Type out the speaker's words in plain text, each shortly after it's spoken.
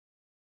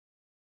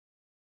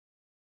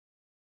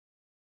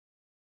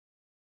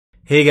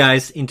Hey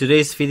guys, in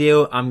today's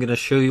video I'm gonna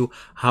show you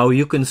how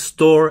you can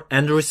store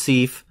and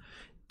receive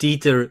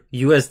Tether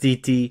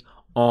USDT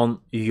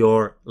on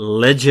your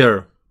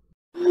Ledger.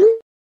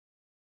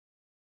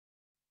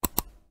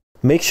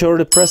 Make sure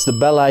to press the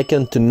bell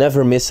icon to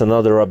never miss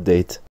another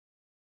update.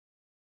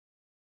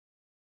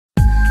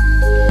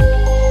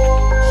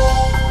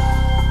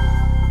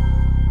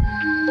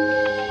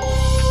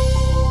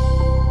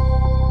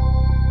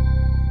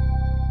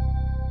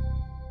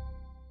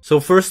 So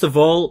first of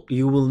all,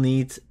 you will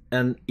need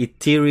an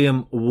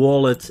Ethereum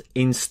wallet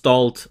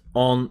installed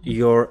on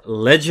your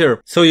Ledger.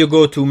 So you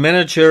go to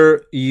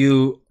Manager,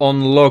 you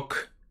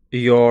unlock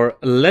your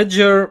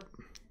Ledger.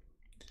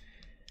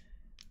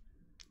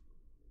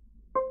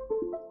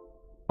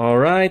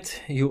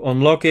 Alright, you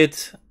unlock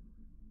it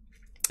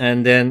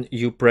and then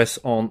you press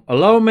on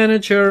Allow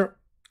Manager.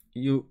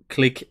 You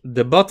click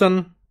the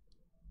button.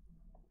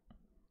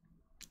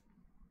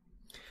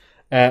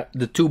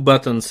 The two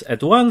buttons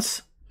at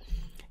once.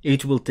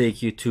 It will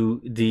take you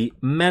to the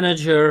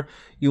manager.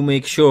 You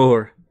make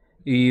sure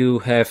you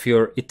have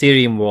your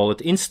Ethereum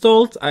wallet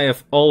installed. I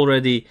have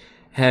already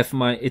have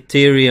my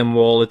Ethereum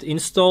wallet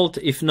installed.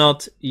 If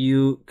not,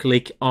 you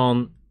click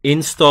on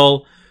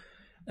install.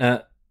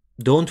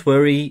 Don't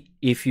worry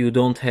if you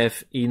don't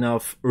have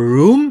enough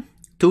room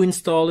to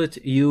install it.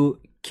 You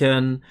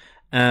can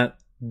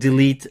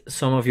delete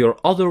some of your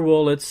other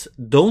wallets.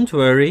 Don't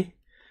worry,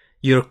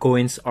 your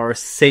coins are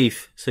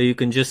safe. So you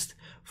can just,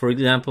 for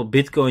example,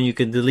 Bitcoin, you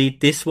can delete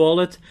this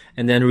wallet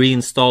and then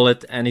reinstall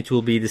it and it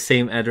will be the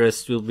same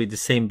address, it will be the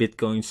same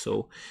Bitcoin,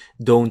 so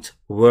don't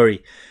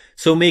worry.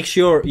 So make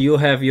sure you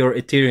have your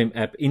Ethereum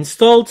app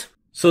installed.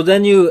 So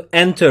then you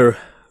enter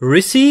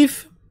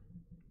Receive.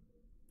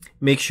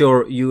 Make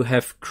sure you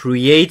have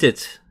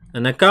created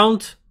an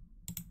account,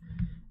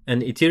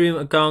 an Ethereum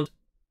account.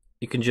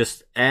 You can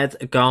just add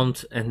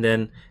account and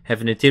then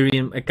have an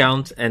Ethereum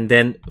account and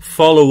then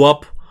follow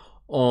up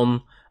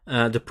on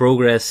the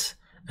progress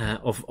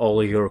of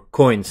all your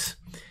coins.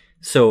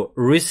 So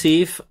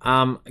receive,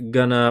 I'm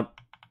gonna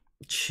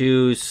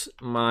choose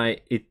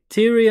my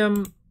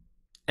Ethereum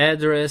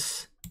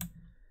address,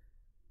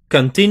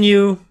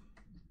 continue.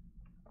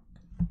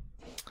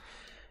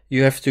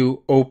 You have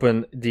to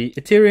open the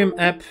Ethereum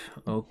app.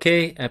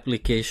 Okay,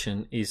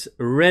 application is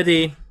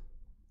ready.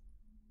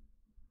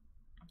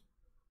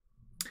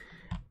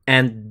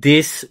 And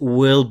this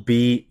will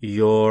be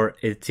your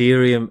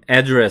Ethereum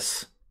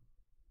address.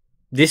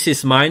 This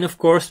is mine, of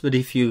course, but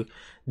if you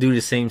do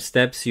the same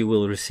steps, you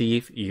will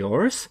receive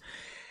yours.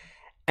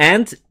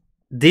 And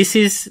this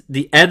is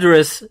the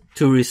address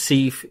to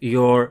receive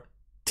your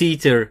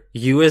Tether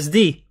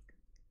USD.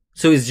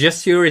 So it's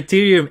just your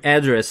Ethereum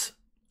address.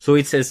 So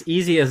it's as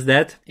easy as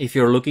that. If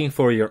you're looking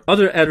for your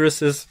other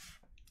addresses,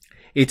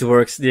 it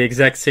works the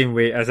exact same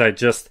way as I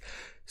just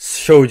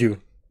showed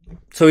you.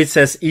 So it's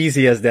as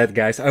easy as that,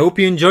 guys. I hope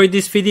you enjoyed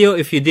this video.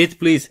 If you did,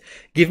 please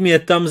give me a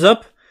thumbs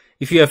up.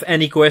 If you have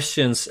any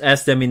questions,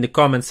 ask them in the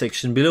comment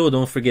section below.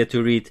 Don't forget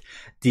to read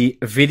the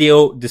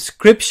video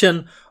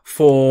description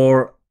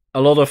for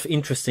a lot of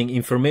interesting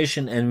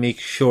information and make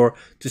sure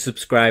to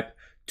subscribe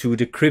to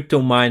the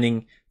crypto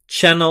mining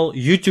channel,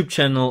 YouTube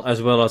channel,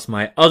 as well as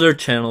my other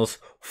channels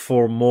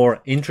for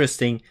more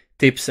interesting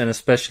tips and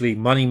especially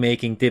money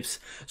making tips.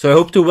 So I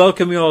hope to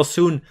welcome you all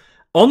soon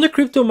on the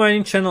crypto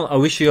mining channel. I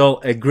wish you all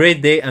a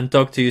great day and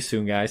talk to you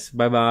soon, guys.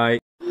 Bye bye.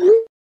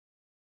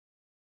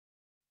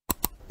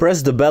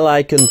 Press the bell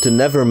icon to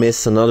never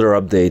miss another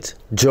update.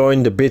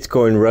 Join the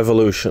Bitcoin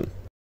revolution.